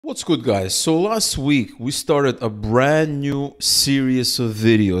What's good, guys? So last week we started a brand new series of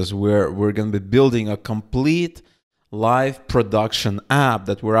videos where we're going to be building a complete live production app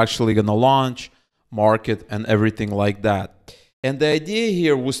that we're actually going to launch, market, and everything like that. And the idea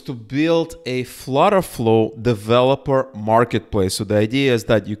here was to build a FlutterFlow developer marketplace. So the idea is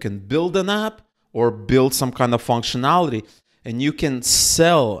that you can build an app or build some kind of functionality and you can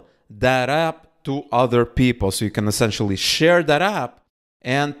sell that app to other people. So you can essentially share that app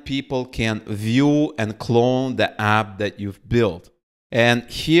and people can view and clone the app that you've built. And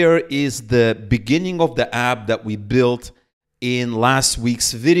here is the beginning of the app that we built in last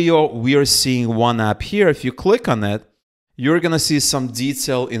week's video. We are seeing one app here. If you click on it, you're going to see some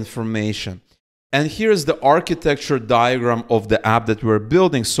detailed information. And here's the architecture diagram of the app that we're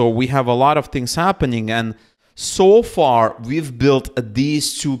building. So we have a lot of things happening. And so far, we've built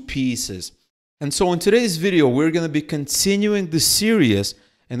these two pieces. And so in today's video, we're going to be continuing the series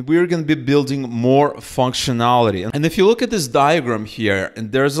and we're going to be building more functionality. And if you look at this diagram here,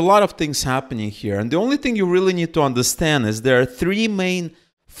 and there's a lot of things happening here. And the only thing you really need to understand is there are three main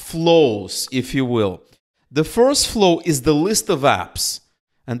flows, if you will. The first flow is the list of apps.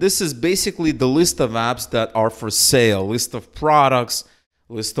 And this is basically the list of apps that are for sale, list of products,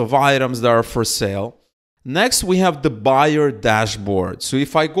 list of items that are for sale. Next, we have the buyer dashboard. So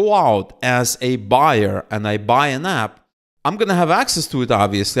if I go out as a buyer and I buy an app, I'm going to have access to it,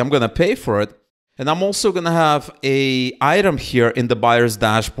 obviously. I'm going to pay for it. And I'm also going to have an item here in the buyer's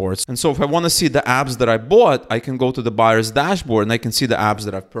dashboard. And so if I want to see the apps that I bought, I can go to the buyer's dashboard and I can see the apps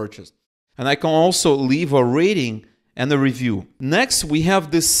that I've purchased. And I can also leave a rating and a review. Next, we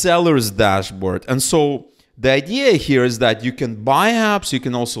have the seller's dashboard. And so the idea here is that you can buy apps, you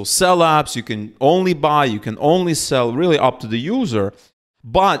can also sell apps, you can only buy, you can only sell, really up to the user.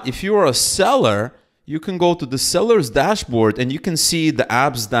 But if you're a seller, you can go to the seller's dashboard and you can see the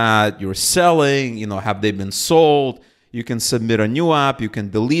apps that you're selling, have they been sold? You can submit a new app, you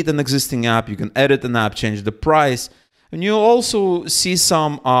can delete an existing app, you can edit an app, change the price. And you'll also see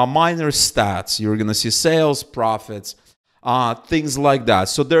some minor stats. You're going to see sales, profits, things like that.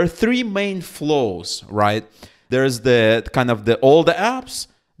 So there are three main flows, right? There's the kind of all the apps,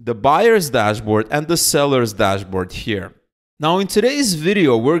 the buyer's dashboard, and the seller's dashboard here. Now, in today's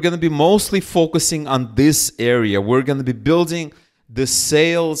video, we're going to be mostly focusing on this area. We're going to be building the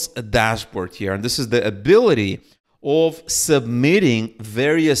sales dashboard here. And this is the ability of submitting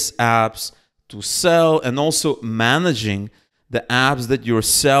various apps to sell and also managing the apps that you're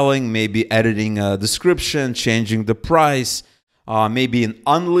selling, maybe editing a description, changing the price, maybe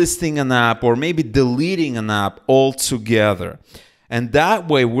unlisting an app, or maybe deleting an app altogether. And that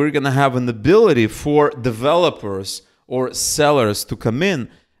way, we're going to have an ability for developers or sellers to come in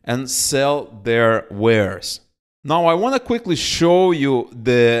and sell their wares. Now, I want to quickly show you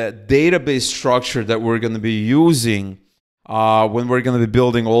the database structure that we're going to be using when we're going to be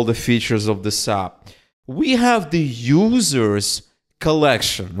building all the features of this app. We have the users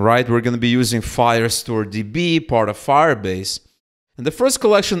collection, right? We're going to be using FirestoreDB, part of Firebase. And the first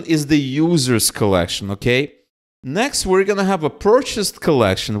collection is the users collection, okay? Next, we're going to have a purchased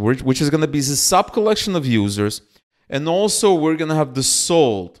collection, which is going to be the sub-collection of users. And also, we're going to have the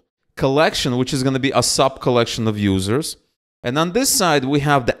sold collection, which is going to be a sub-collection of users. And on this side, we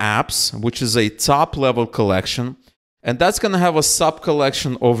have the apps, which is a top-level collection. And that's going to have a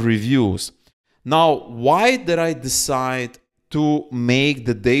sub-collection of reviews. Now, why did I decide to make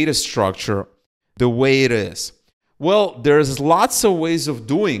the data structure the way it is? Well, there's lots of ways of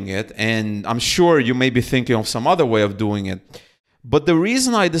doing it, and I'm sure you may be thinking of some other way of doing it. But the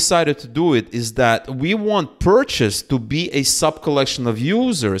reason I decided to do it is that we want purchase to be a sub-collection of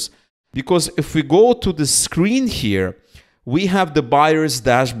users, because if we go to the screen here, we have the buyer's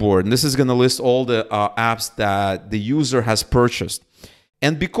dashboard, and this is going to list all the apps that the user has purchased.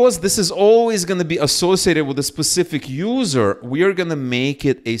 And because this is always going to be associated with a specific user, we are going to make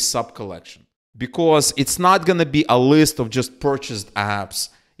it a sub-collection, because it's not going to be a list of just purchased apps,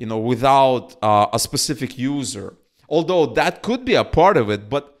 without a specific user. Although that could be a part of it,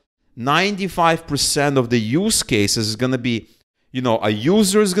 but 95% of the use cases is going to be, a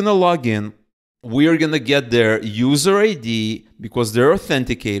user is going to log in, we're going to get their user ID because they're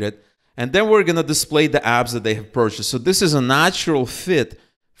authenticated, and then we're going to display the apps that they have purchased. So this is a natural fit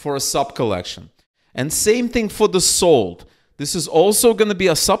for a sub-collection. And same thing for the sold. This is also going to be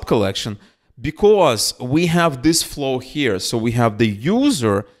a sub-collection because we have this flow here. So we have the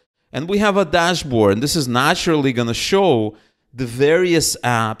user and we have a dashboard. And this is naturally going to show the various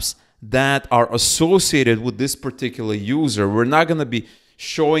apps that are associated with this particular user. We're not going to be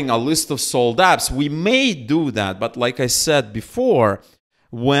showing a list of sold apps. We may do that, but like I said before,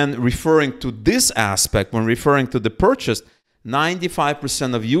 when referring to this aspect, when referring to the purchase,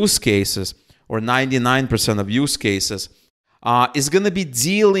 95% of use cases or 99% of use cases is going to be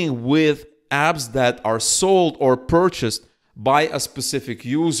dealing with apps that are sold or purchased by a specific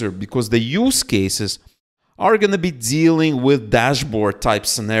user, because the use cases are going to be dealing with dashboard type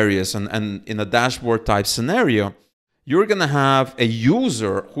scenarios. And in a dashboard type scenario, you're going to have a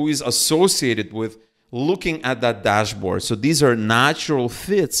user who is associated with looking at that dashboard. So these are natural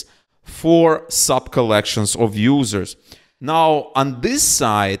fits for sub-collections of users. Now, on this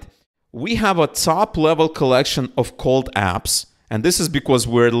side, we have a top-level collection of called apps. And this is because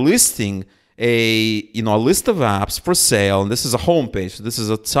we're listing a list of apps for sale. And this is a homepage. So this is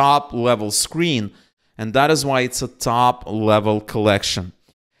a top-level screen. And that is why it's a top-level collection.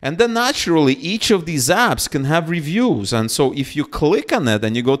 And then naturally, each of these apps can have reviews. And so if you click on it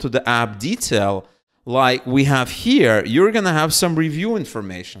and you go to the app detail, like we have here, you're going to have some review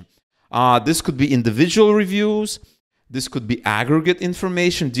information. This could be individual reviews. This could be aggregate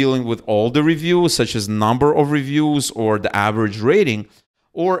information dealing with all the reviews, such as number of reviews or the average rating,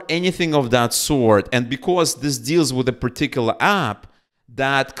 or anything of that sort. And because this deals with a particular app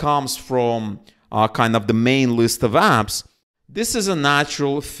that comes from kind of the main list of apps, this is a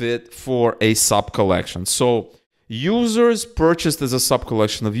natural fit for a sub-collection. So users purchased is a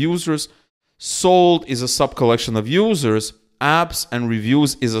sub-collection of users, sold is a sub-collection of users, apps and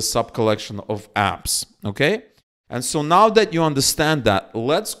reviews is a sub-collection of apps, okay? And so now that you understand that,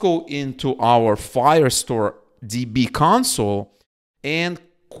 let's go into our Firestore DB console and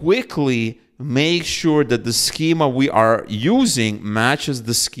quickly make sure that the schema we are using matches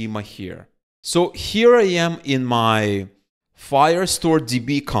the schema here. So here I am in my Firestore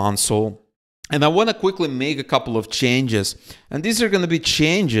DB console, and I want to quickly make a couple of changes. And these are going to be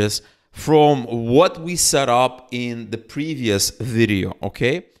changes from what we set up in the previous video,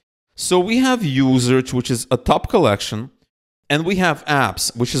 okay? So we have users, which is a top collection, and we have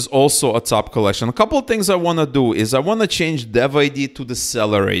apps, which is also a top collection. A couple of things I want to do is I want to change dev ID to the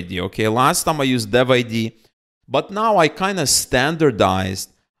seller ID, okay? Last time I used dev ID, but now I kind of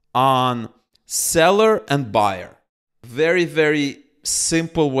standardized on seller and buyer. Very, very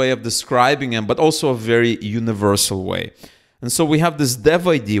simple way of describing them, but also a very universal way. And so we have this dev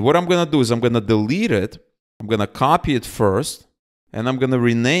ID. What I'm going to do is I'm going to delete it. I'm going to copy it first, and I'm going to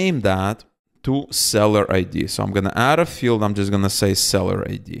rename that to seller ID. So I'm going to add a field. I'm just going to say seller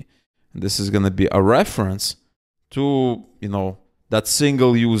ID. And this is going to be a reference to, that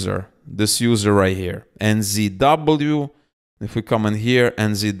single user, this user right here, NZW. If we come in here,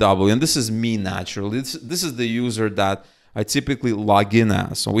 NZW, and this is me naturally. This is the user that I typically log in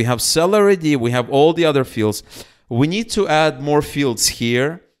as. So we have seller ID, we have all the other fields. We need to add more fields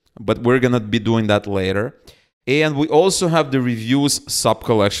here, but we're going to be doing that later. And we also have the reviews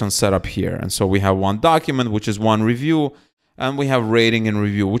sub-collection set up here. And so we have one document, which is one review, and we have rating and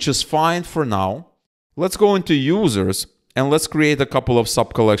review, which is fine for now. Let's go into users, and let's create a couple of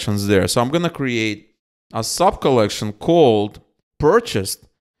sub-collections there. So I'm going to create a sub-collection called purchased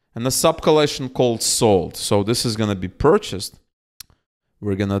and a sub-collection called sold. So this is going to be purchased.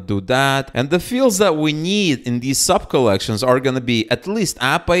 We're going to do that. And the fields that we need in these sub-collections are going to be at least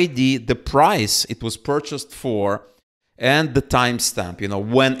app ID, the price it was purchased for, and the timestamp,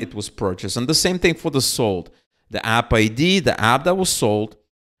 when it was purchased. And the same thing for the sold. The app ID, the app that was sold,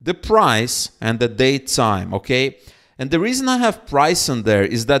 the price, and the date time, okay? And the reason I have price in there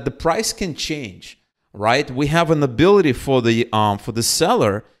is that the price can change. Right? We have an ability for the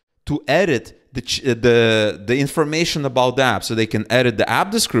seller to edit the information about the app. So they can edit the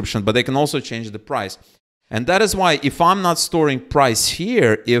app description, but they can also change the price. And that is why if I'm not storing price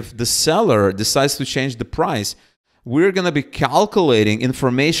here, if the seller decides to change the price, we're going to be calculating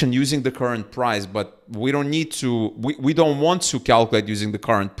information using the current price, but we don't need to, we don't want to calculate using the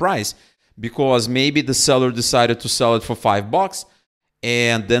current price, because maybe the seller decided to sell it for $5,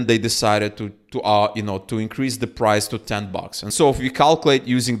 and then they decided to increase the price to $10. And so if we calculate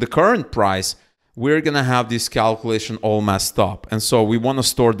using the current price, we're going to have this calculation all messed up. And so we want to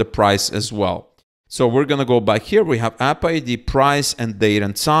store the price as well. So we're going to go back here. We have app ID, price, and date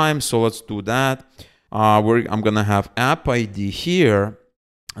and time. So let's do that. I'm going to have app ID here,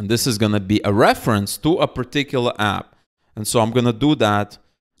 and this is going to be a reference to a particular app. And so I'm going to do that.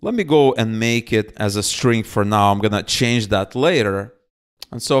 Let me go and make it as a string for now. I'm going to change that later.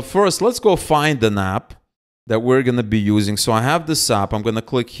 And so first, let's go find an app that we're going to be using. So I have this app. I'm going to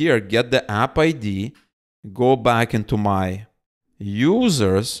click here, get the app ID, go back into my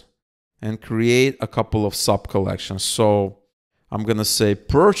users, and create a couple of sub-collections. So I'm going to say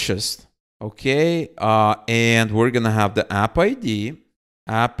purchased, okay? And we're going to have the app ID.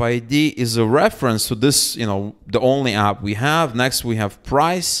 App ID is a reference to this, the only app we have. Next, we have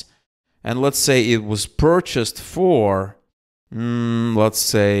price. And let's say it was purchased for, let's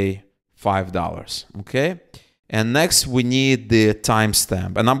say $5, okay? And next, we need the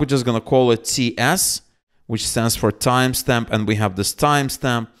timestamp. And I'm just going to call it TS, which stands for timestamp. And we have this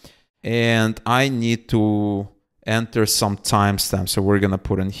timestamp. And I need to enter some timestamp. So we're going to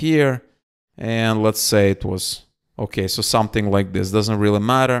put in here. And let's say it was, okay, so something like this. Doesn't really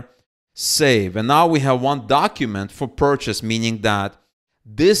matter. Save. And now we have one document for purchase, meaning that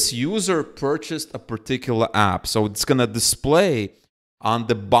this user purchased a particular app. So it's going to display on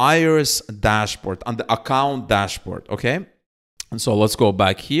the buyer's dashboard, on the account dashboard, okay? And so let's go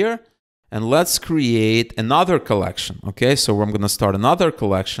back here and let's create another collection, okay? So I'm going to start another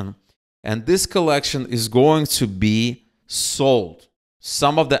collection, and this collection is going to be sold.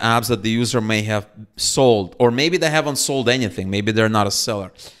 Some of the apps that the user may have sold, or maybe they haven't sold anything. Maybe they're not a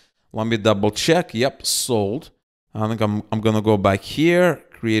seller. Let me double check. Yep, sold. I think I'm going to go back here,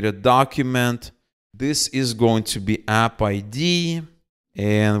 create a document. This is going to be app ID,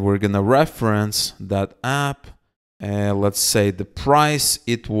 and we're going to reference that app. And let's say the price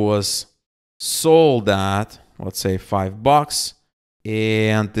it was sold at, let's say $5.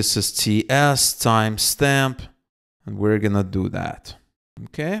 And this is TS timestamp, and we're going to do that.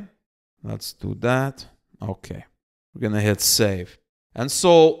 Okay, let's do that. Okay, we're going to hit save. And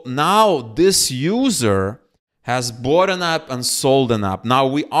so now this user has bought an app and sold an app. Now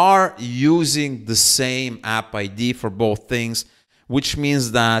we are using the same app ID for both things, which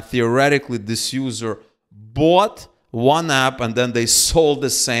means that theoretically this user bought one app and then they sold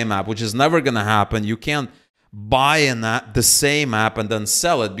the same app, which is never going to happen. You can't buy an app, the same app and then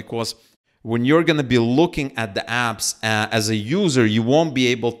sell it, because when you're going to be looking at the apps as a user, you won't be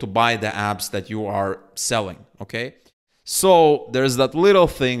able to buy the apps that you are selling, okay? So there's that little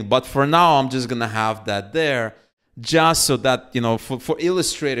thing, but for now, I'm just going to have that there just so that, for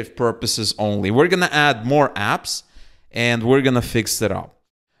illustrative purposes only. We're going to add more apps and we're going to fix it up.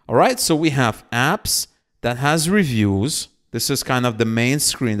 All right, so we have apps that has reviews. This is kind of the main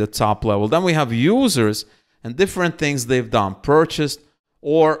screen, the top level. Then we have users and different things they've done, purchased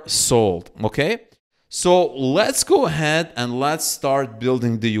or sold, okay? So let's go ahead and let's start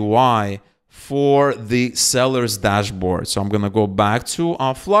building the UI for the seller's dashboard. So I'm going to go back to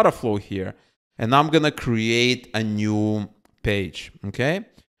our FlutterFlow here, and I'm going to create a new page, okay?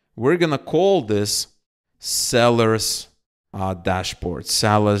 We're going to call this seller's dashboard,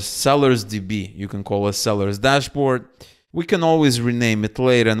 seller's DB. You can call it seller's dashboard. We can always rename it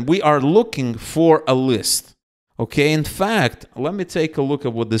later, and we are looking for a list, okay? In fact, let me take a look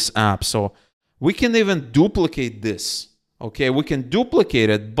at what this app. So we can even duplicate this, okay? We can duplicate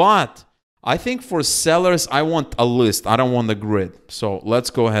it, but I think for sellers, I want a list. I don't want a grid. So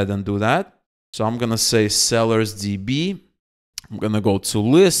let's go ahead and do that. So I'm going to say sellers DB. I'm going to go to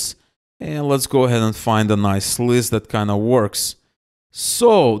lists, and let's go ahead and find a nice list that kind of works.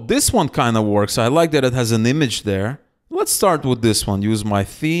 So this one kind of works. I like that it has an image there. Let's start with this one. Use my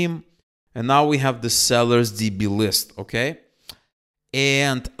theme. And now we have the sellers DB list, okay?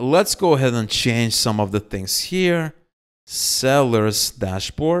 And let's go ahead and change some of the things here. Sellers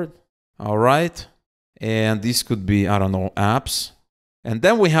dashboard. All right, and these could be, I don't know, apps. And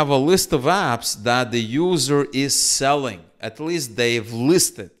then we have a list of apps that the user is selling. At least they've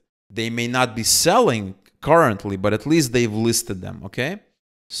listed. They may not be selling currently, but at least they've listed them, okay?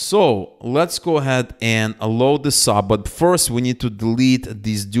 So let's go ahead and load this up. But first, we need to delete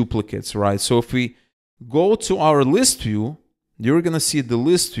these duplicates, right? So if we go to our list view, you're going to see the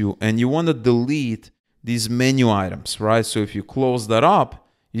list view, and you want to delete these menu items, right? So if you close that up,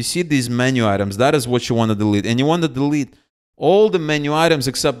 you see these menu items. That is what you want to delete. And you want to delete all the menu items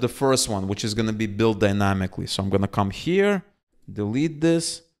except the first one, which is going to be built dynamically. So I'm going to come here, delete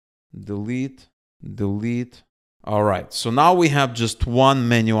this, delete, delete. All right. So now we have just one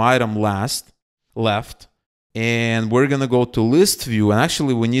menu item left. And we're going to go to list view. And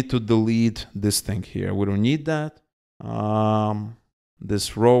actually, we need to delete this thing here. We don't need that.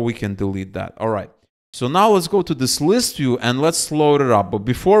 This row, we can delete that. All right. So now let's go to this list view and let's load it up. But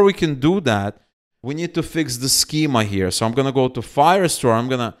before we can do that, we need to fix the schema here. So I'm going to go to Firestore. I'm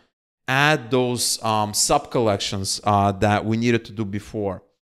going to add those sub-collections that we needed to do before.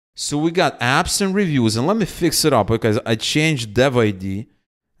 So we got apps and reviews. And let me fix it up because I changed dev ID.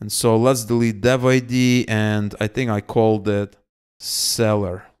 And so let's delete dev ID. And I think I called it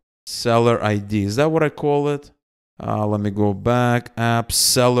seller ID. Is that what I call it? Let me go back. App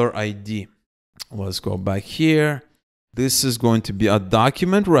seller ID. Let's go back here. This is going to be a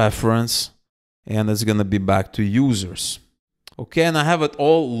document reference, and it's going to be back to users. Okay, and I have it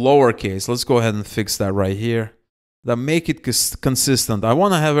all lowercase. Let's go ahead and fix that right here. That make it consistent. I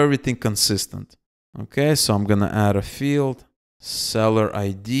want to have everything consistent. Okay, so I'm going to add a field, seller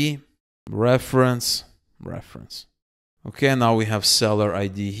ID, reference. Okay, now we have seller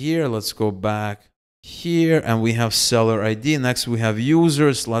ID here. Let's go back here and we have seller ID. Next we have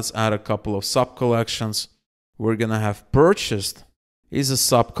users. Let's add a couple of sub-collections. We're going to have purchased is a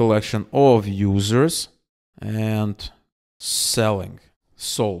sub-collection of users, and selling,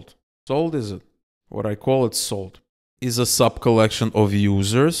 sold. Sold is it? What I call it sold is a sub-collection of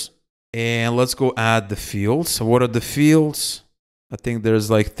users. And let's go add the fields. So what are the fields? I think there's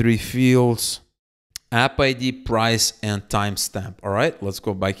like 3 fields: app ID, price, and timestamp. All right, let's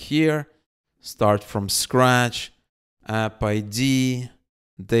go back here. Start from scratch. App ID,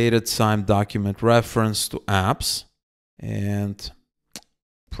 date, time, document reference to apps, and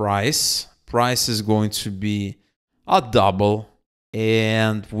price. Price is going to be a double,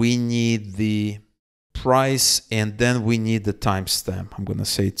 and we need the price, and then we need the timestamp. I'm going to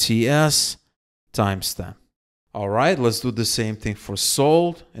say TS timestamp. All right, let's do the same thing for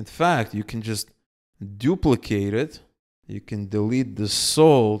sold. In fact, you can just duplicate it. You can delete the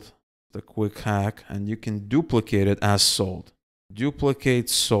sold, the quick hack, and you can duplicate it as sold. Duplicate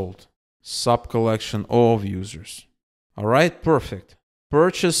sold, sub-collection of users. All right, perfect.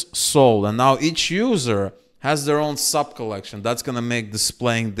 Purchase sold, and now each user has their own sub-collection. That's going to make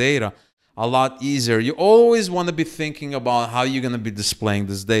displaying data a lot easier. You always want to be thinking about how you're going to be displaying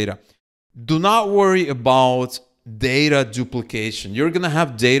this data. Do not worry about data duplication. You're going to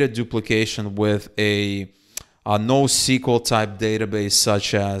have data duplication with a NoSQL type database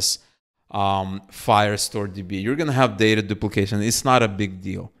such as FirestoreDB. You're going to have data duplication. It's not a big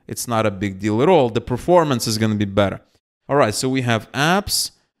deal. It's not a big deal at all. The performance is going to be better. All right, so we have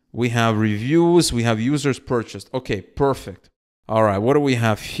apps, we have reviews, we have users purchased. Okay, perfect. All right, what do we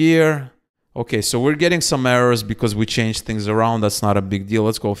have here? Okay, so we're getting some errors because we changed things around. That's not a big deal.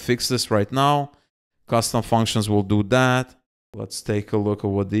 Let's go fix this right now. Custom functions will do that. Let's take a look at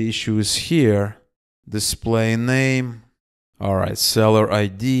what the issue is here. Display name. All right, seller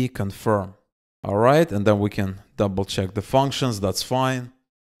ID, confirm. All right, and then we can double check the functions. That's fine.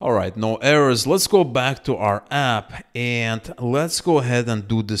 All right, no errors. Let's go back to our app and let's go ahead and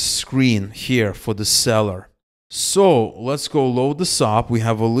do the screen here for the seller. So let's go load this up. We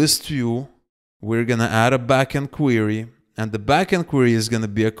have a list view. We're going to add a backend query, and the backend query is going to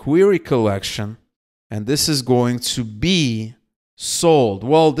be a query collection, and this is going to be sold.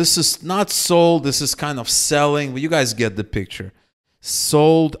 Well, this is not sold. This is kind of selling, but you guys get the picture.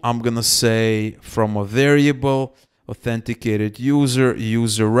 Sold, I'm going to say from a variable, authenticated user,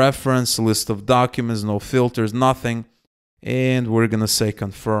 user reference, list of documents, no filters, nothing. And we're going to say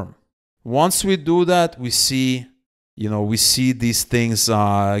confirm. Once we do that, we see, we see these things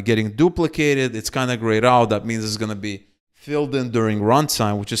getting duplicated. It's kind of grayed out. That means it's going to be filled in during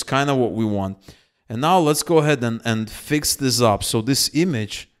runtime, which is kind of what we want. And now let's go ahead and fix this up. So this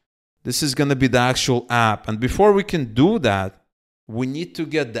image, this is going to be the actual app. And before we can do that, we need to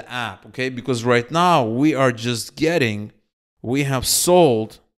get the app, okay? Because right now we are just getting, we have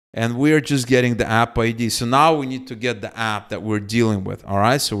sold, and we are just getting the app ID. So now we need to get the app that we're dealing with, all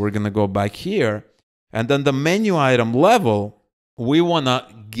right? So we're going to go back here. And then the menu item level, we want to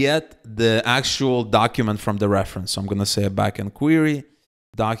get the actual document from the reference. So I'm going to say a backend query,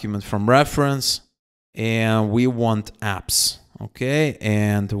 document from reference, and we want apps, okay?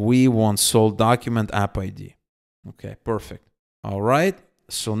 And we want sold document app ID. Okay, perfect. All right,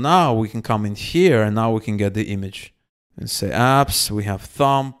 so now we can come in here and now we can get the image and say apps. We have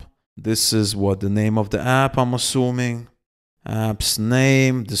thumb. This is what the name of the app, I'm assuming. Apps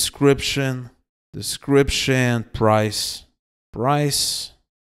name, description, price.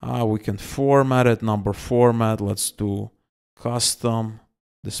 We can format it, number format. Let's do custom,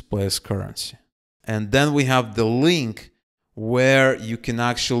 display as currency. And then we have the link where you can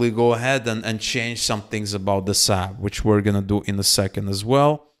actually go ahead and change some things about this app, which we're going to do in a second as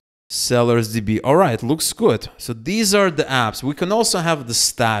well. Sellers DB. All right, looks good. So these are the apps. We can also have the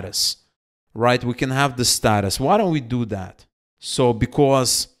status, right? We can have the status. Why don't we do that? So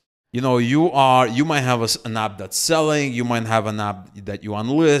because, you might have an app that's selling. You might have an app that you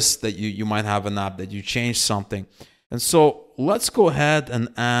unlist, that you might have an app that you change something. And so let's go ahead and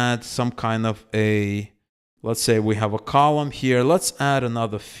add some kind of let's say we have a column here. Let's add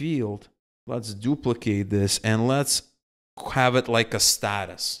another field. Let's duplicate this and let's have it like a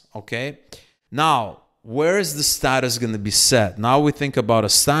status, okay? Now, where is the status going to be set? Now we think about a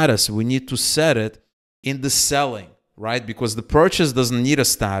status. We need to set it in the selling, right? Because the purchase doesn't need a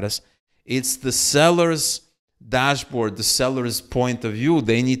status. It's the seller's dashboard, the seller's point of view,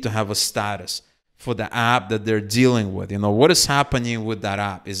 they need to have a status for the app that they're dealing with. You know, what is happening with that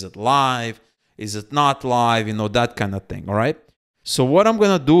app? Is it live? Is it not live? You know, that kind of thing, all right? So what I'm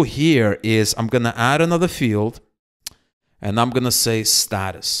going to do here is I'm going to add another field, and I'm going to say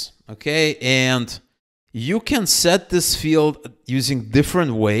status, okay? And you can set this field using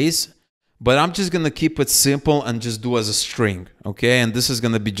different ways, but I'm just going to keep it simple and just do as a string, okay? And this is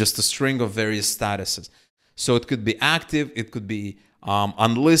going to be just a string of various statuses. So it could be active, it could be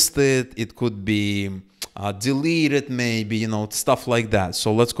unlisted, it could be deleted maybe, you know, stuff like that.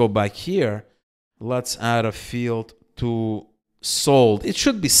 So let's go back here. Let's add a field to sold. It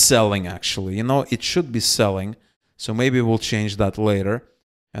should be selling actually, you know, it should be selling. So maybe we'll change that later.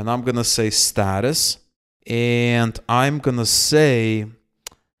 And I'm going to say status. And I'm going to say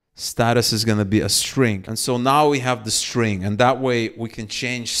status is going to be a string. And so now we have the string. And that way we can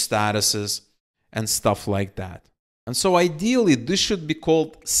change statuses and stuff like that. And so ideally, this should be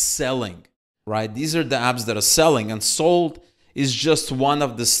called selling, right? These are the apps that are selling, and sold is just one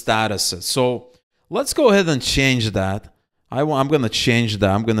of the statuses. So let's go ahead and change that. I'm going to change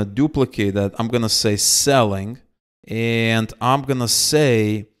that. I'm going to duplicate that. I'm going to say selling, and I'm going to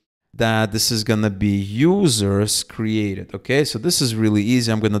say that this is going to be users created. Okay, so this is really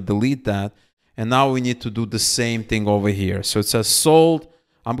easy. I'm going to delete that. And now we need to do the same thing over here. So it says sold.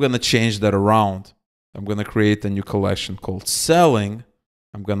 I'm going to change that around. I'm going to create a new collection called selling.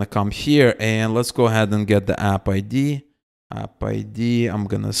 I'm going to come here and let's go ahead and get the app ID. App ID, I'm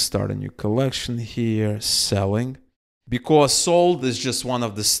going to start a new collection here, selling. Because sold is just one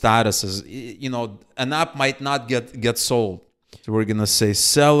of the statuses. You know, an app might not get sold. So we're going to say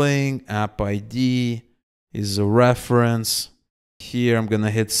selling, app ID is a reference. Here I'm going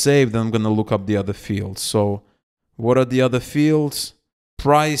to hit save, then I'm going to look up the other fields. So what are the other fields?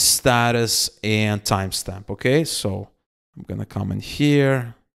 Price, status, and timestamp. Okay, so I'm going to come in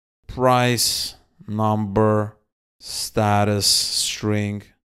here. Price, number, status, string,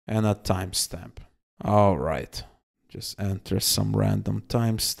 and a timestamp. All right. Just enter some random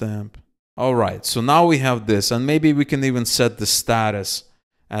timestamp. All right, so now we have this, and maybe we can even set the status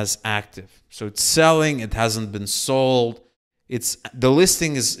as active. So it's selling, it hasn't been sold. The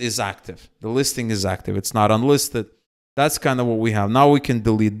listing is active. The listing is active. It's not unlisted. That's kind of what we have. Now we can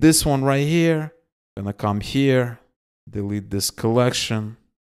delete this one right here. I'm gonna come here, delete this collection,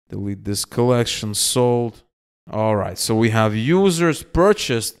 sold. All right, so we have users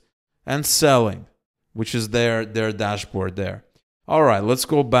purchased and selling, which is their dashboard there. All right, let's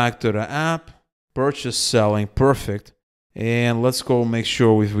go back to the app, purchase, selling, perfect. And let's go make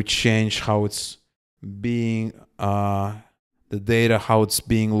sure if we change how it's being, the data, how it's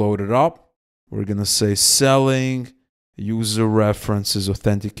being loaded up. We're gonna say selling, user reference is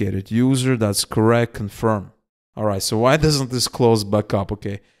authenticated user. That's correct. Confirm. All right. So why doesn't this close back up?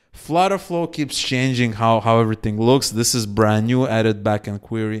 Okay. FlutterFlow keeps changing how everything looks. This is brand new. Added backend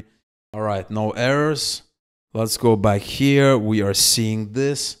query. All right. No errors. Let's go back here. We are seeing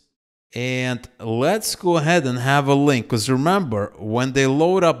this. And let's go ahead and have a link. Because remember, when they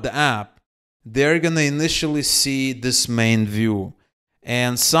load up the app, they're going to initially see this main view.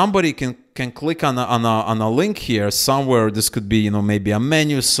 And somebody can click on a link here somewhere. This could be, you know, maybe a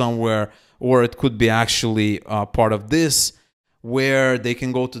menu somewhere, or it could be actually part of this, where they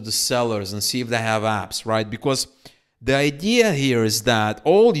can go to the sellers and see if they have apps, right? Because the idea here is that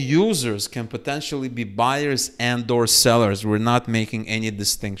all users can potentially be buyers and/or sellers. We're not making any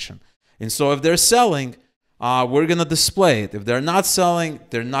distinction. And so if they're selling, we're going to display it. If they're not selling,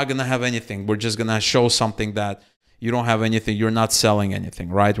 they're not going to have anything. We're just going to show something that you don't have anything, you're not selling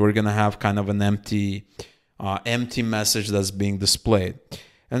anything, right? We're going to have kind of an empty message that's being displayed.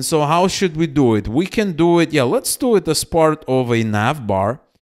 And so how should we do it? We can do it, yeah, let's do it as part of a nav bar.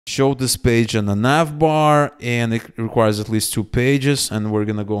 Show this page in a nav bar, and it requires at least 2 pages. And we're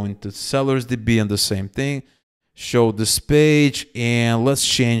going to go into sellers DB and the same thing. Show this page, and let's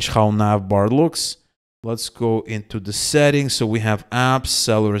change how nav bar looks. Let's go into the settings. So we have apps,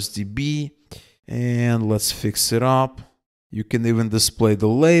 sellers DB. And let's fix it up. You can even display the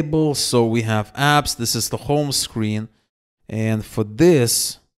label. So we have apps. This is the home screen. And for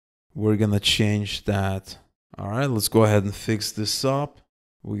this, we're going to change that. All right, let's go ahead and fix this up.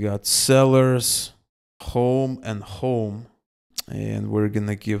 We got sellers, home, and home. And we're going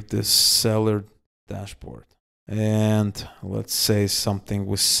to give this seller dashboard. And let's say something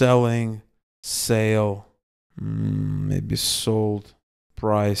with selling, sale, maybe sold,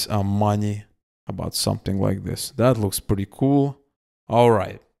 price, money. About something like this. That looks pretty cool. All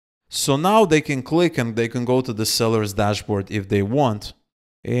right. So now they can click and they can go to the seller's dashboard if they want.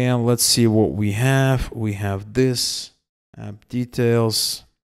 And let's see what we have. We have this app details.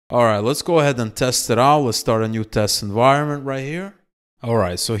 All right, let's go ahead and test it out. Let's start a new test environment right here. All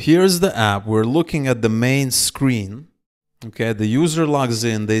right, so here's the app. We're looking at the main screen. Okay, the user logs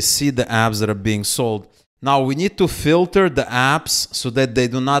in. They see the apps that are being sold. Now we need to filter the apps so that they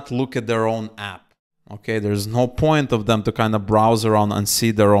do not look at their own app. Okay, there's no point of them to kind of browse around and see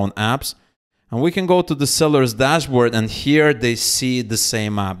their own apps. And we can go to the seller's dashboard, and here they see the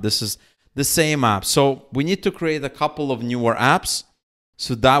same app. This is the same app. So we need to create a couple of newer apps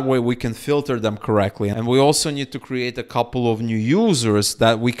so that way we can filter them correctly. And we also need to create a couple of new users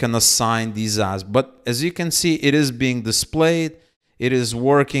that we can assign these as. But as you can see, it is being displayed. It is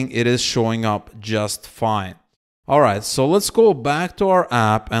working. It is showing up just fine. All right, so let's go back to our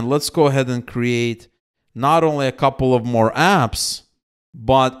app and let's go ahead and create not only a couple of more apps,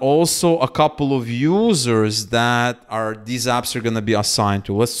 but also a couple of users that these apps are going to be assigned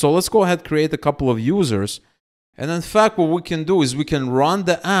to. So let's go ahead, create a couple of users. And in fact, what we can do is we can run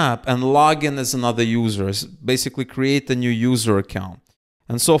the app and log in as another user. It's basically create a new user account.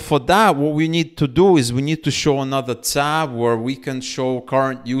 And so for that, what we need to do is we need to show another tab where we can show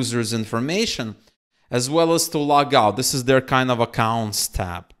current users information as well as to log out. This is their kind of accounts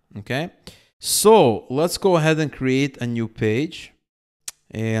tab. Okay. So let's go ahead and create a new page.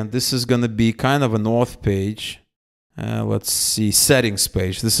 And this is going to be kind of an auth page. Let's see, settings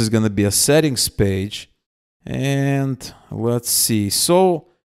page. This is going to be a settings page. And let's see. So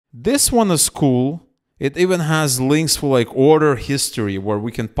this one is cool. It even has links for like order history where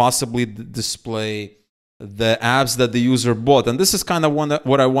we can possibly display the apps that the user bought. And this is kind of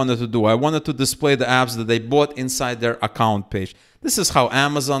what I wanted to do. I wanted to display the apps that they bought inside their account page. This is how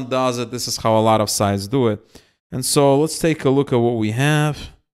Amazon does it. This is how a lot of sites do it. And so let's take a look at what we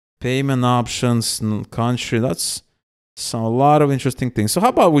have. Payment options, country. That's a lot of interesting things. So how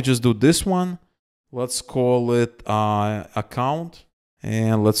about we just do this one? Let's call it account.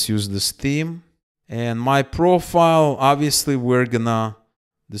 And let's use this theme. And my profile, obviously, we're going to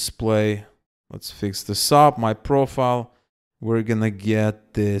display. Let's fix this up. My profile, we're going to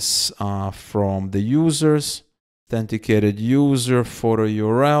get this from the users. Authenticated user, photo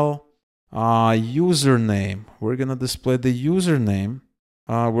URL. Username, we're going to display the username.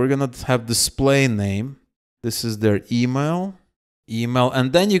 We're going to have display name. This is their email.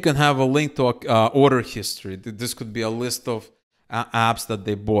 And then you can have a link to order history. This could be a list of apps that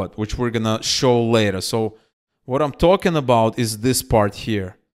they bought, which we're going to show later. So what I'm talking about is this part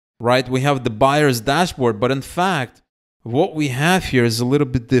here, right? We have the buyer's dashboard, but in fact, what we have here is a little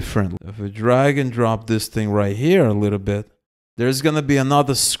bit different. If we drag and drop this thing right here a little bit, there's going to be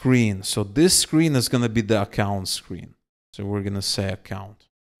another screen. So this screen is going to be the account screen. So we're going to say account.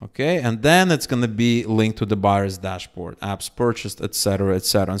 Okay. And then it's going to be linked to the buyer's dashboard, apps purchased, etc.,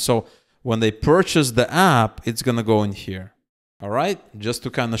 etc. And so when they purchase the app, it's going to go in here. All right. Just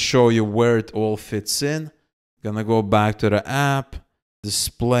to kind of show you where it all fits in. Going to go back to the app,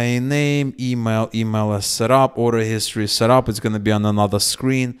 display name, email is set up, order history is set up. It's going to be on another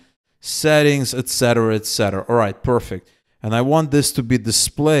screen, settings, etc., etc. All right. Perfect. And I want this to be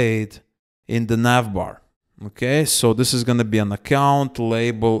displayed in the navbar. Okay, so this is going to be an account.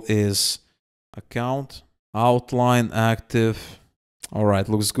 Label is account. Outline active. All right,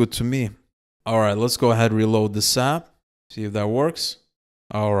 looks good to me. All right, let's go ahead and reload this app. See if that works.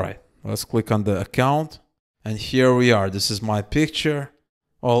 All right, let's click on the account. And here we are. This is my picture.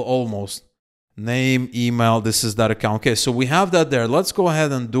 Well, almost. Name, email. This is that account. Okay, so we have that there. Let's go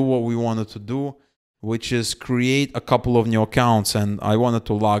ahead and do what we wanted to do, which is create a couple of new accounts. And I wanted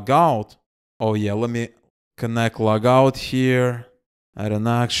to log out. Oh yeah, let me connect log out here, add an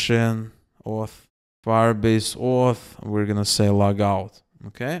action, auth, Firebase auth. We're going to say log out.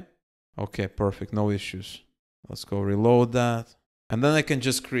 Okay. Okay, perfect. No issues. Let's go reload that. And then I can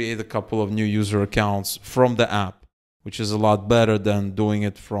just create a couple of new user accounts from the app, which is a lot better than doing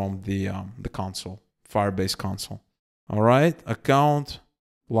it from the console, Firebase console. All right, account.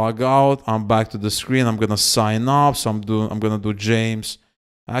 Log out. I'm back to the screen. I'm gonna sign up. So I'm gonna do James.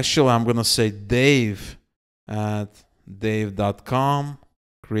 Actually, I'm gonna say Dave at dave.com.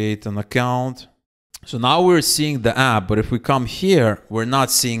 Create an account. So now we're seeing the app, but if we come here, we're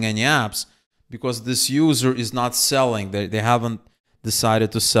not seeing any apps because this user is not selling. They haven't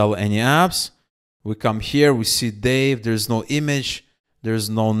decided to sell any apps. We come here, we see Dave. There's no image. There's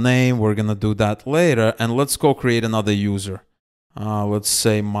no name. We're gonna do that later. And let's go create another user. Let's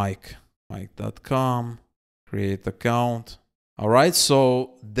say Mike, mike.com, create account. All right,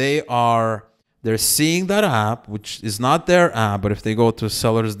 so they're seeing that app, which is not their app, but if they go to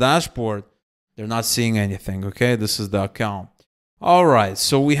seller's dashboard, they're not seeing anything, okay? This is the account. All right,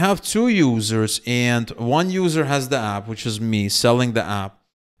 so we have two users, and one user has the app, which is me selling the app,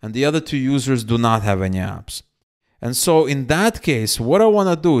 and the other two users do not have any apps. And so in that case, what I want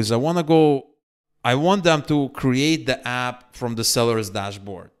to do is I want them to create the app from the seller's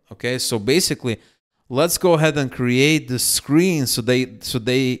dashboard. Okay, so basically, let's go ahead and create the screen so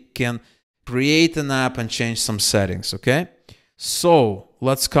they can create an app and change some settings. Okay, so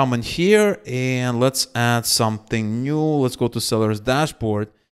let's come in here and let's add something new. Let's go to seller's dashboard,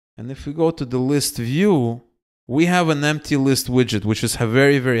 and if we go to the list view, we have an empty list widget, which is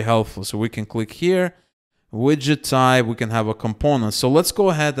very, very helpful. So we can click here, widget type, we can have a component. So let's go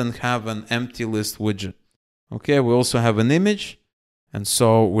ahead and have an empty list widget. Okay, we also have an image, and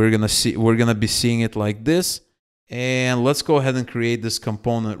so we're gonna be seeing it like this. And let's go ahead and create this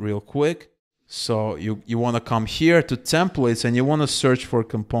component real quick. So you want to come here to templates, and you want to search for a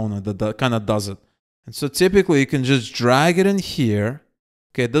component that kind of does it. And so typically you can just drag it in here.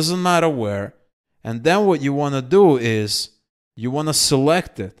 Okay, it doesn't matter where. And then what you want to do is you want to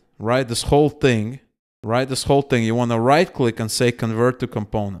select it, right? This whole thing. Right, this whole thing, you want to right click and say convert to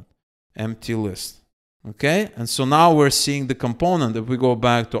component, empty list. Okay, and so now we're seeing the component. If we go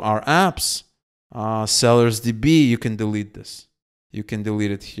back to our apps, sellers DB, you can delete this. You can delete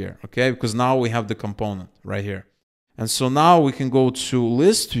it here, okay, because now we have the component right here. And so now we can go to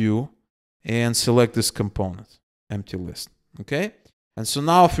list view and select this component, empty list. Okay, and so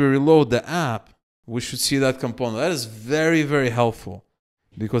now if we reload the app, we should see that component. That is very, very helpful,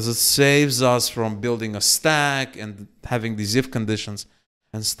 because it saves us from building a stack and having these if conditions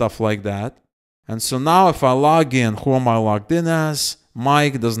and stuff like that. And so now if I log in, who am I logged in as?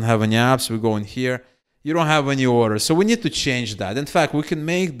 Mike doesn't have any apps. We go in here. You don't have any orders. So we need to change that. In fact, we can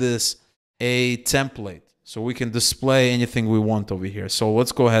make this a template. So we can display anything we want over here. So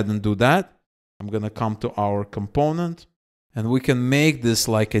let's go ahead and do that. I'm going to come to our component, and we can make this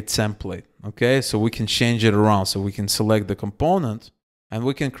like a template. Okay, so we can change it around. So we can select the component, and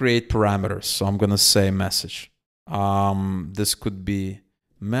we can create parameters. So I'm going to say message. This could be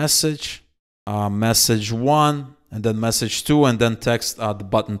message, message 1, and then message 2, and then text, the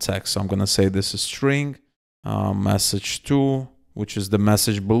button text. So I'm going to say this is string, message 2, which is the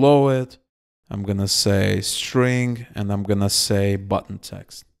message below it. I'm going to say string, and I'm going to say button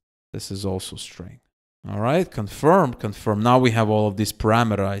text. This is also string. All right, confirm, confirm. Now we have all of these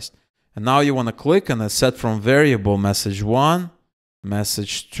parameterized. And now you want to click and set from variable message 1,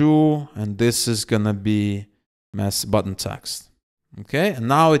 message 2, and this is gonna be button text. Okay, and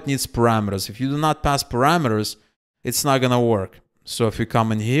now it needs parameters. If you do not pass parameters, it's not gonna work. So if you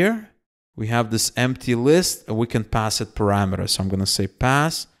come in here, we have this empty list, and we can pass it parameters. So I'm gonna say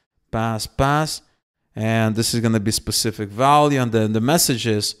pass, pass, pass, and this is gonna be specific value, and then the message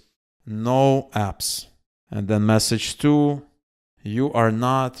is no apps. And then message 2, you are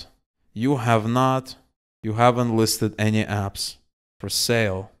not, you have not, you haven't listed any apps for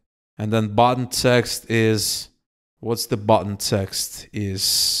sale. And then button text is, what's the button text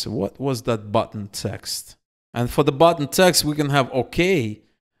is, what was that button text? And for the button text, we can have okay,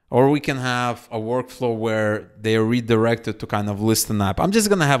 or we can have a workflow where they are redirected to kind of list an app. I'm just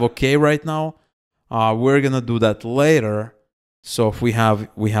gonna have okay right now. We're gonna do that later. So if we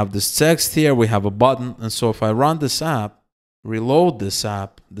have this text here, we have a button, and so if I run this app, reload this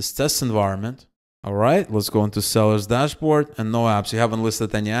app, this test environment, all right, let's go into seller's dashboard, and no apps. You haven't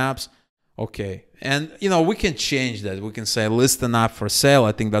listed any apps. Okay, and we can change that. We can say list an app for sale.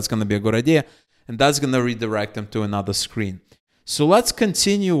 I think that's going to be a good idea, and that's going to redirect them to another screen. So let's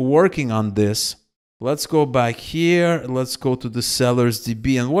continue working on this. Let's go back here. Let's go to the seller's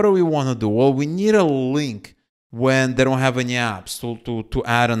DB, and what do we want to do? Well, we need a link when they don't have any apps to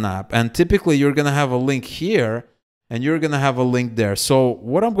add an app, and typically you're going to have a link here, and you're going to have a link there. So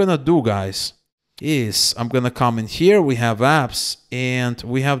what I'm going to do, guys, is I'm going to come in here. We have apps, and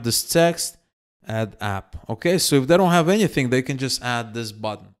we have this text, add app. Okay, so if they don't have anything, they can just add this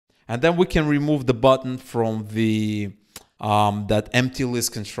button. And then we can remove the button from the that empty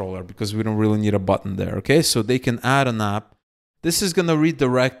list controller, because we don't really need a button there. Okay, so they can add an app. This is going to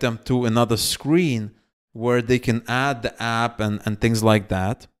redirect them to another screen where they can add the app and things like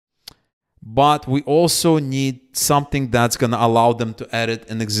that. But we also need something that's going to allow them to edit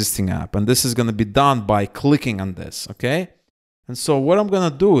an existing app. And this is going to be done by clicking on this, okay? And so what I'm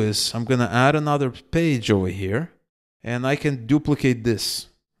going to do is I'm going to add another page over here, and I can duplicate this,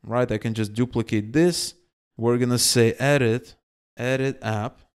 right? I can just duplicate this. We're going to say edit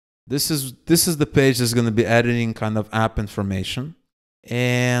app. This is the page that's going to be editing kind of app information.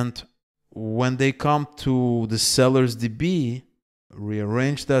 And when they come to the seller's DB,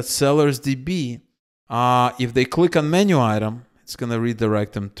 rearrange that seller's DB. If they click on menu item, it's going to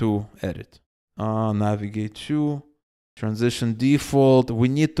redirect them to edit. Navigate to transition default. We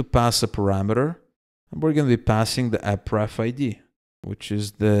need to pass a parameter, and we're going to be passing the appref ID, which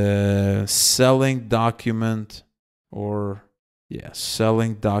is the selling document, or yeah,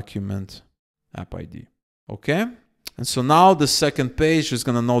 selling document app ID. Okay. And so now the second page is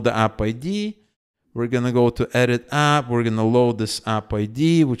going to know the app ID. We're going to go to edit app. We're going to load this app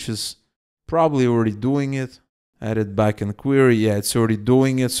ID, which is probably already doing it. Edit backend query. Yeah, it's already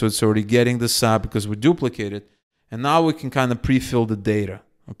doing it. So it's already getting this app because we duplicated. And now we can kind of pre-fill the data.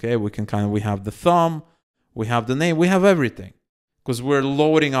 Okay, we have the thumb, we have the name, we have everything. Because we're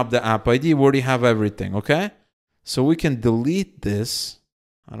loading up the app ID, we already have everything. Okay, so we can delete this.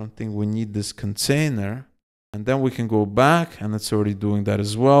 I don't think we need this container. And then we can go back, and it's already doing that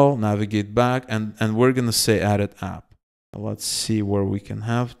as well. Navigate back, and we're going to say added app. Let's see where we can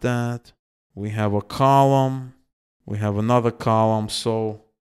have that. We have a column. We have another column. So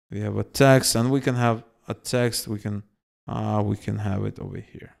we have a text, and we can have a text. We can have it over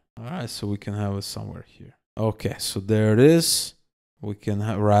here. All right, so we can have it somewhere here. Okay, so there it is. We can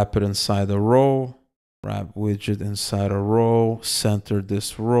wrap it inside a row. Wrap widget inside a row. Center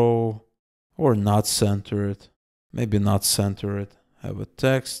this row. Or not center it, maybe not center it. Have a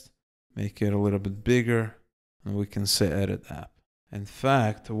text, make it a little bit bigger, and we can say edit app. In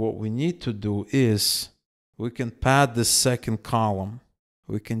fact, what we need to do is we can pad this second column.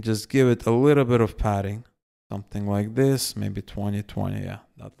 We can just give it a little bit of padding, something like this, maybe 20, 20. Yeah,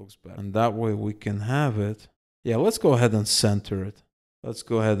 that looks better. And that way we can have it. Yeah, let's go ahead and center it. Let's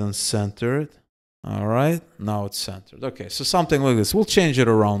go ahead and center it. All right, now it's centered. Okay, so something like this. We'll change it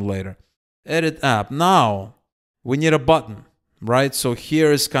around later. Edit app. Now we need a button, right? So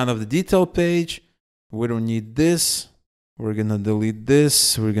here is kind of the detail page. We don't need this. We're going to delete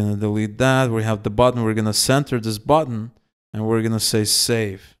this. We're going to delete that. We have the button. We're going to center this button, and we're going to say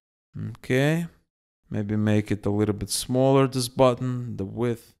save. Okay. Maybe make it a little bit smaller, this button, the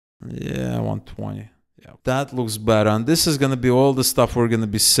width. Yeah, 120. Yeah, that looks better. And this is going to be all the stuff we're going to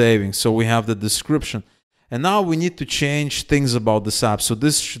be saving. So we have the description. And now we need to change things about this app. So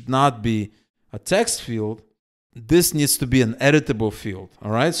this should not be a text field. This needs to be an editable field.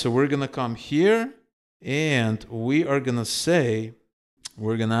 All right. So we're going to come here, and we are going to say,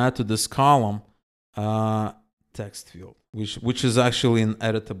 we're going to add to this column text field, which is actually an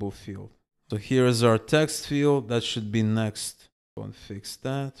editable field. So here is our text field. That should be next. Go and fix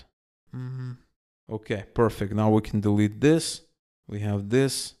that. Okay, perfect. Now we can delete this. We have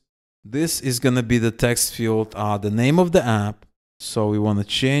this. This is going to be the text field, the name of the app. So we want to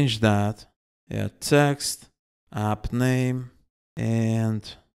change that. Yeah, text, app name,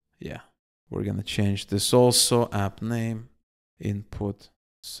 and yeah, we're going to change this also. App name, input,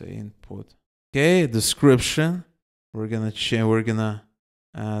 say input. Okay, description. We're going to change, we're going to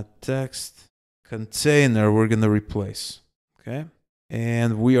add text, container, we're going to replace. Okay,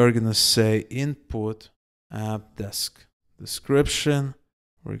 and we are going to say input, app desk, description.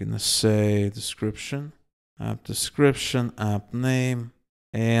 We're going to say description, app name,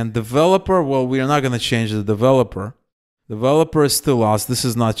 and developer. Well, we are not going to change the developer. Developer is still us. This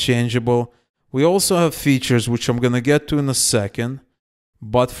is not changeable. We also have features, which I'm going to get to in a second.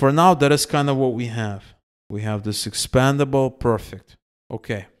 But for now, that is kind of what we have. We have this expandable. Perfect.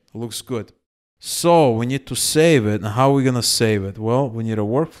 Okay, looks good. So we need to save it. And how are we going to save it? Well, we need a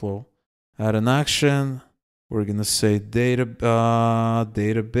workflow. Add an action. We're going to say database,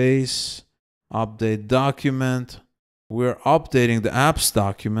 update document. We're updating the apps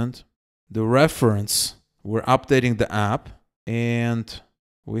document. The reference, we're updating the app. And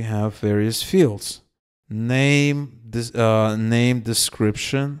we have various fields. Name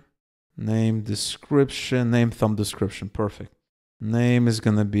description, name thumb description. Perfect. Name is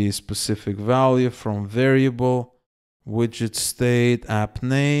going to be specific value from variable, widget state, app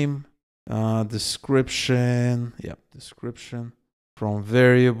name. Description, yep, description from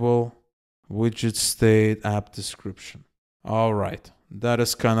variable, widget state, app description. All right, that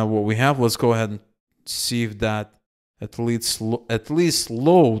is kind of what we have. Let's go ahead and see if that at least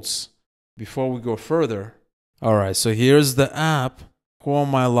loads before we go further. All right, so here's the app. Who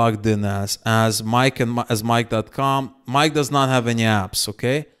am I logged in as Mike and as Mike.com. Mike does not have any apps,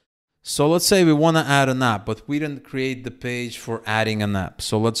 okay? So let's say we want to add an app, but we didn't create the page for adding an app.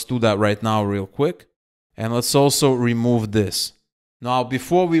 So let's do that right now real quick. And let's also remove this. Now,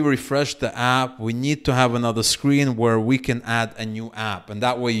 before we refresh the app, we need to have another screen where we can add a new app. And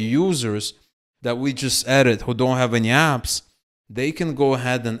that way users that we just added who don't have any apps, they can go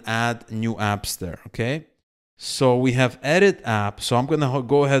ahead and add new apps there, okay? So we have edit app. So I'm going to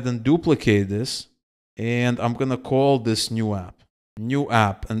go ahead and duplicate this. And I'm going to call this new app. new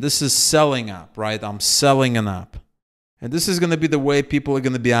app. And this is selling app, right? I'm selling an app. And this is going to be the way people are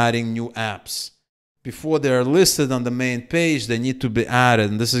going to be adding new apps. Before they're listed on the main page, they need to be added.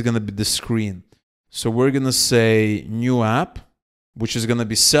 And this is going to be the screen. So we're going to say new app, which is going to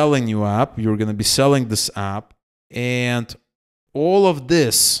be selling new app. You're going to be selling this app. And all of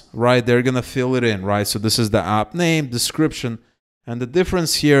this, right, they're going to fill it in, right? So this is the app name, description. And the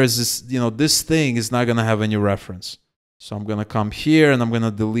difference here is this, this thing is not going to have any reference. So I'm going to come here and I'm going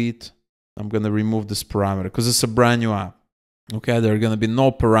to delete. I'm going to remove this parameter because it's a brand new app. Okay, there are going to be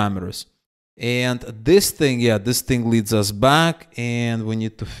no parameters. And this thing, this thing leads us back, and we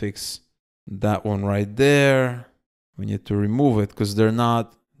need to fix that one right there. We need to remove it because there's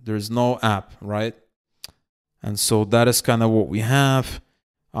no app, right? And so that is kind of what we have.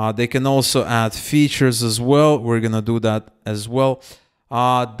 They can also add features as well. We're going to do that as well.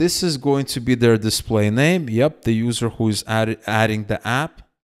 This is going to be their display name. Yep, the user who is adding the app.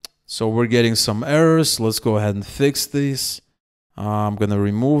 So we're getting some errors. Let's go ahead and fix these. I'm going to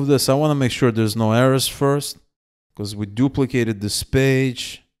remove this. I want to make sure there's no errors first because we duplicated this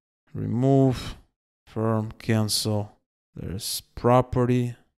page. Remove, firm, cancel. There's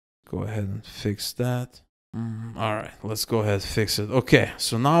property. Go ahead and fix that. All right, let's go ahead and fix it. Okay,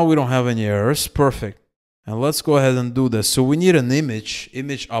 so now we don't have any errors. Perfect. And let's go ahead and do this. So we need an image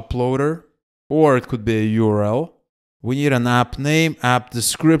uploader, or it could be a URL. We need an app name, app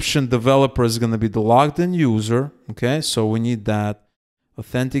description. Developer is going to be the logged in user. Okay, so we need that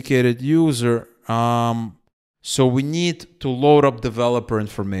authenticated user. So we need to load up developer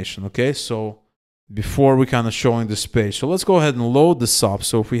information. Okay, so before we kind of showing this page. So let's go ahead and load this up.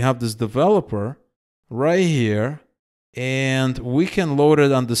 So if we have this developer right here, and we can load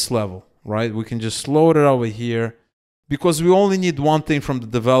it on this level, right? We can just load it over here because we only need one thing from the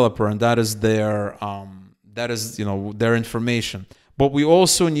developer, and that is their their information. But we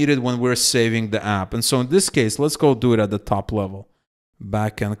also need it when we're saving the app. And so in this case, let's go do it at the top level.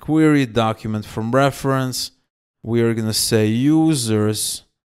 Backend query, document from reference. We are going to say users,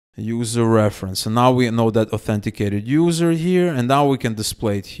 user reference. And now we know that authenticated user here, and now we can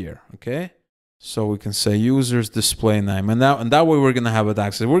display it here, okay? So we can say users display name, and that way we're going to have it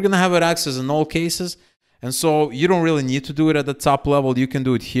access. We're going to have it access in all cases. And so you don't really need to do it at the top level. You can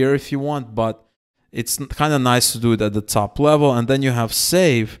do it here if you want, but it's kind of nice to do it at the top level. And then you have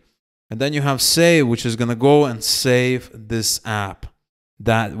save, which is going to go and save this app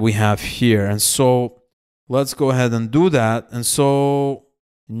that we have here. And so let's go ahead and do that. And so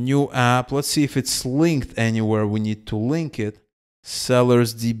new app, let's see if it's linked anywhere. We need to link it.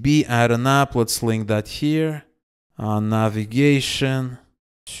 Sellers DB, add an app. Let's link that here. Navigation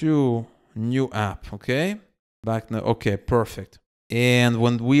to new app. Okay. Back now. Okay, perfect. And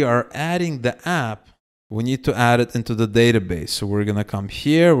when we are adding the app, we need to add it into the database. So we're going to come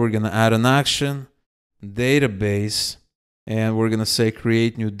here. We're going to add an action, database, and we're going to say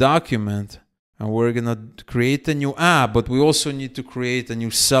create new document. And we're going to create a new app, but we also need to create a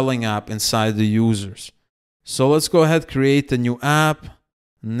new selling app inside the users. So let's go ahead, create a new app,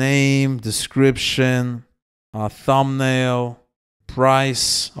 name, description, thumbnail,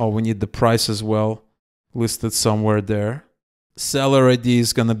 price. Oh, we need the price as well, listed somewhere there. Seller ID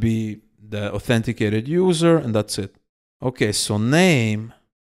is going to be the authenticated user, and that's it. Okay, so name,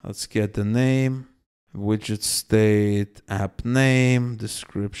 let's get the name, widget state, app name,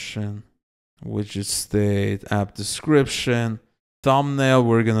 description, widget state, app description, thumbnail,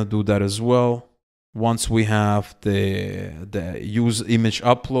 we're going to do that as well. Once we have the use image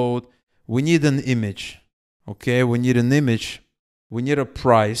upload, we need an image. Okay, we need an image. We need a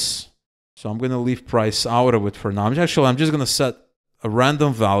price. So I'm going to leave price out of it for now. I'm just going to set a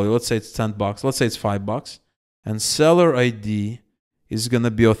random value. Let's say it's $10. Let's say it's $5. And seller ID is going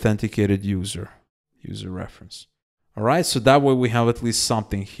to be authenticated user reference. All right, so that way we have at least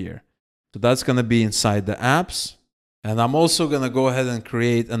something here. So that's going to be inside the apps. And I'm also going to go ahead and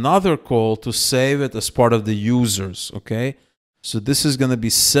create another call to save it as part of the users, okay? So this is going to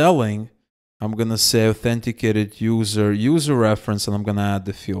be selling. I'm going to say authenticated user reference, and I'm going to add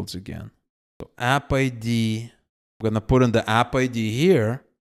the fields again. So app ID, I'm going to put in the app ID here,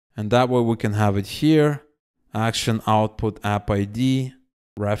 and that way we can have it here. Action output app ID,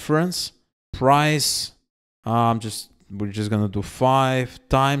 reference, price. We're just going to do 5,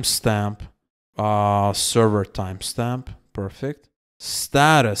 timestamp. Server timestamp, perfect.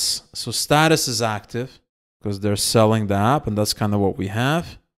 Status, so status is active because they're selling the app, and that's kind of what we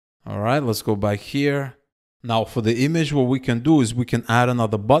have. All right, let's go back here. Now for the image, what we can do is we can add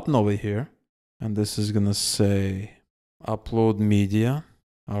another button over here, and this is going to say upload media.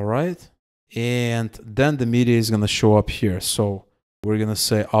 All right, and then the media is going to show up here. So We're going to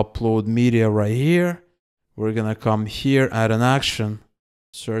say upload media right here. We're going to come here, add an action,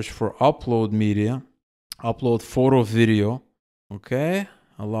 search for upload media, upload photo, video. Okay,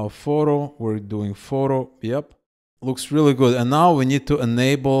 allow photo. We're doing photo. Yep, looks really good. And now we need to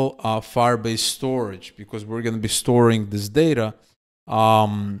enable Firebase storage because we're going to be storing this data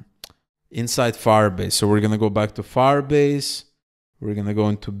inside Firebase. So we're going to go back to Firebase. We're going to go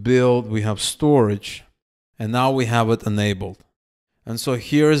into build. We have storage, and now we have it enabled. And so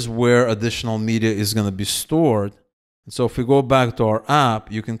here's where additional media is going to be stored. And so if we go back to our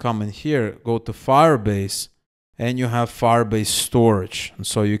app, you can come in here, go to Firebase, and you have Firebase storage. And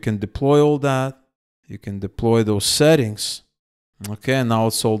so you can deploy all that. You can deploy those settings. Okay, and now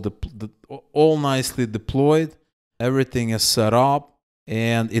it's all nicely deployed. Everything is set up,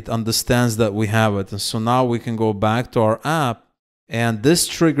 and it understands that we have it. And so now we can go back to our app, and this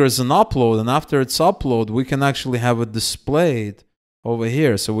triggers an upload. And after it's upload, we can actually have it displayed over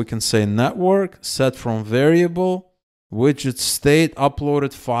here. So we can say network, set from variable, widget state,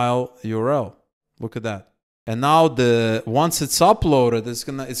 uploaded file URL. Look at that. And now once it's uploaded,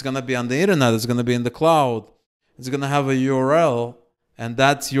 it's gonna be on the internet, it's gonna be in the cloud, it's gonna have a URL, and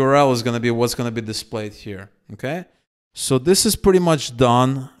that URL is gonna be what's gonna be displayed here. Okay? So this is pretty much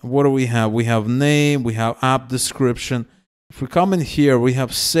done. What do we have? We have name, we have app description. If we come in here, we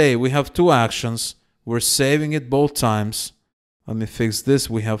have save, we have two actions. We're saving it both times. Let me fix this.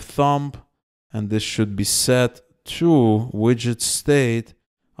 We have thumb, and this should be set to widget state,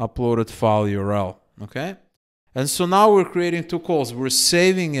 uploaded file URL. Okay? And so now we're creating two calls. We're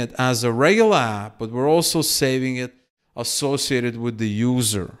saving it as a regular app, but we're also saving it associated with the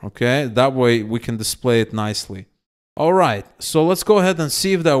user. Okay? That way we can display it nicely. All right. So let's go ahead and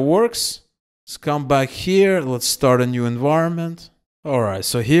see if that works. Let's come back here. Let's start a new environment. All right.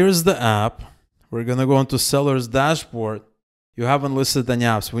 So here's the app. We're going to go into seller's dashboard. You haven't listed any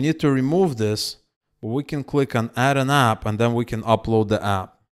apps. We need to remove this, but we can click on add an app, and then we can upload the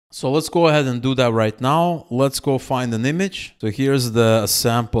app. So let's go ahead and do that right now. Let's go find an image. So here's the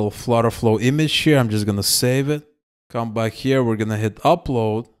sample FlutterFlow image here. I'm just going to save it. Come back here. We're going to hit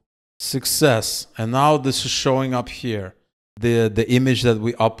upload. Success. And now this is showing up here, the image that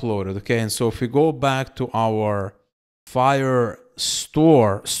we uploaded. Okay. And so if we go back to our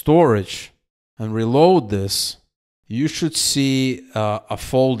storage and reload this, you should see a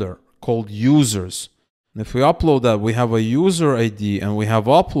folder called users. And if we upload that, we have a user ID and we have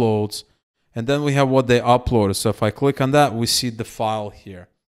uploads, and then we have what they uploaded. So if I click on that, we see the file here.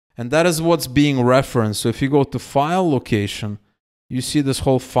 And that is what's being referenced. So if you go to file location, you see this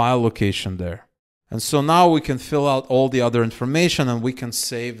whole file location there. And so now we can fill out all the other information and we can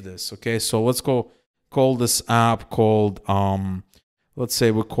save this. Okay, so let's go call this app called, let's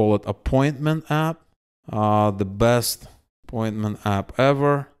say we call it appointment app. The best appointment app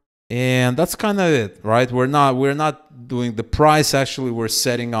ever. And that's kind of it, right? We're not doing the price. Actually, we're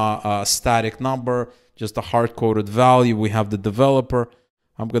setting a static number, just a hard-coded value. We have the developer.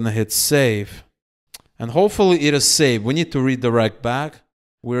 I'm going to hit save. And hopefully it is saved. We need to redirect back.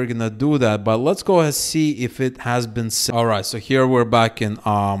 We're going to do that. But let's go ahead and see if it has been saved. All right, so here we're back in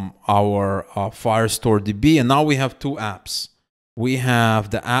our Firestore DB. And now we have two apps. We have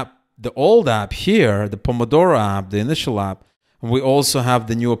the old app here, the Pomodoro app, the initial app. And we also have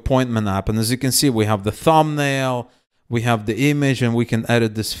the new appointment app. And as you can see, we have the thumbnail, we have the image, and we can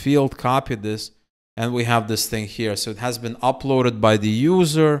edit this field, copy this, and we have this thing here. So it has been uploaded by the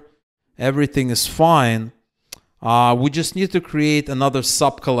user. Everything is fine. We just need to create another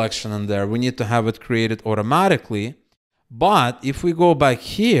sub collection in there. We need to have it created automatically. But if we go back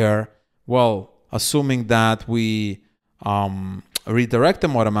here, well, assuming that we redirect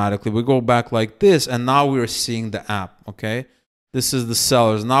them automatically, we go back like this, and now we're seeing the app. Okay, this is the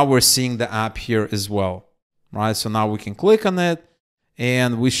sellers. Now we're seeing the app here as well, right? So now we can click on it,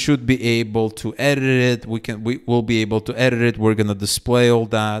 and we should be able to edit it. We will be able to edit it. We're gonna display all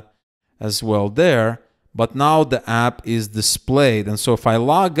that as well there. But now the app is displayed, and so if I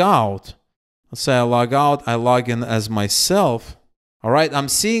log out, let's say I log out, I log in as myself. All right, I'm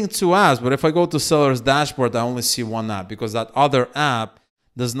seeing two apps, but if I go to seller's dashboard, I only see one app because that other app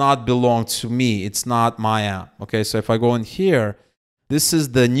does not belong to me. It's not my app. Okay, so if I go in here, this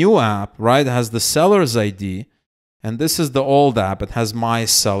is the new app, right? It has the seller's ID, and this is the old app. It has my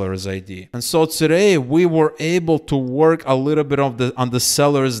seller's ID. And so today we were able to work a little bit on the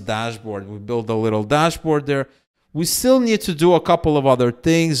seller's dashboard. We built a little dashboard there. We still need to do a couple of other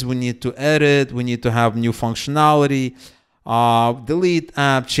things. We need to edit. We need to have new functionality. Delete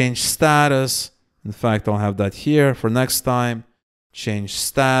app, change status. In fact, I'll have that here for next time. Change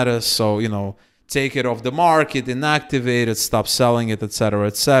status. So, you know, take it off the market, inactivate it, stop selling it,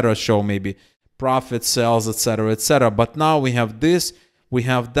 etc., show maybe profit, sales, etc. But now we have this, we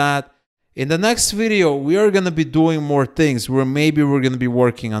have that. In the next video, we are going to be doing more things where maybe we're going to be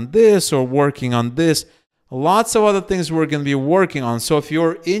working on this or working on this. Lots of other things we're going to be working on. So if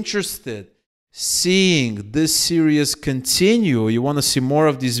you're interested seeing this series continue, you want to see more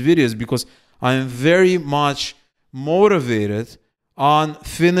of these videos, because I am very much motivated on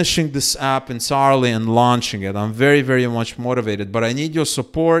finishing this app entirely and launching it. I'm very, very much motivated, but I need your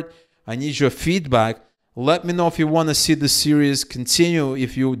support. I need your feedback. Let me know if you want to see this series continue.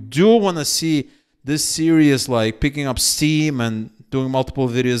 If you do want to see this series like picking up steam and doing multiple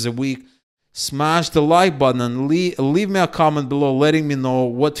videos a week, smash the like button and leave me a comment below letting me know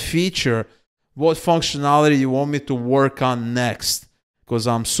what feature, what functionality you want me to work on next. Because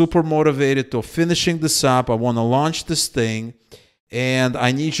I'm super motivated to finishing this app. I want to launch this thing. And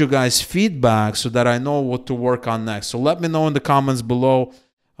I need you guys' feedback so that I know what to work on next. So let me know in the comments below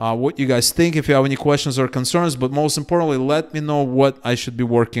what you guys think, if you have any questions or concerns, but most importantly, let me know what I should be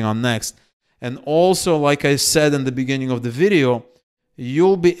working on next. And also, like I said in the beginning of the video,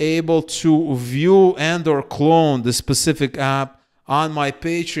 you'll be able to view and or clone the specific app on my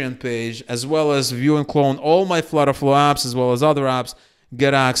Patreon page, as well as view and clone all my FlutterFlow apps, as well as other apps,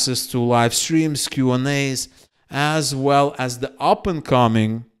 get access to live streams, Q&As, as well as the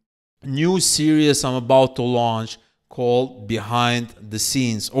up-and-coming new series I'm about to launch called Behind the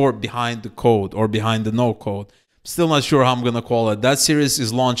Scenes, or Behind the Code, or Behind the NoCode. Still not sure how I'm going to call it. That series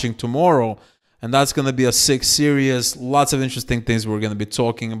is launching tomorrow, and that's going to be a 6 series. Lots of interesting things we're going to be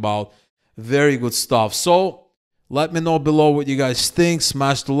talking about. Very good stuff. So let me know below what you guys think.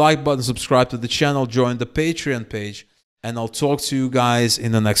 Smash the like button, subscribe to the channel, join the Patreon page, and I'll talk to you guys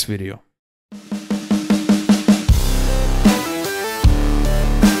in the next video.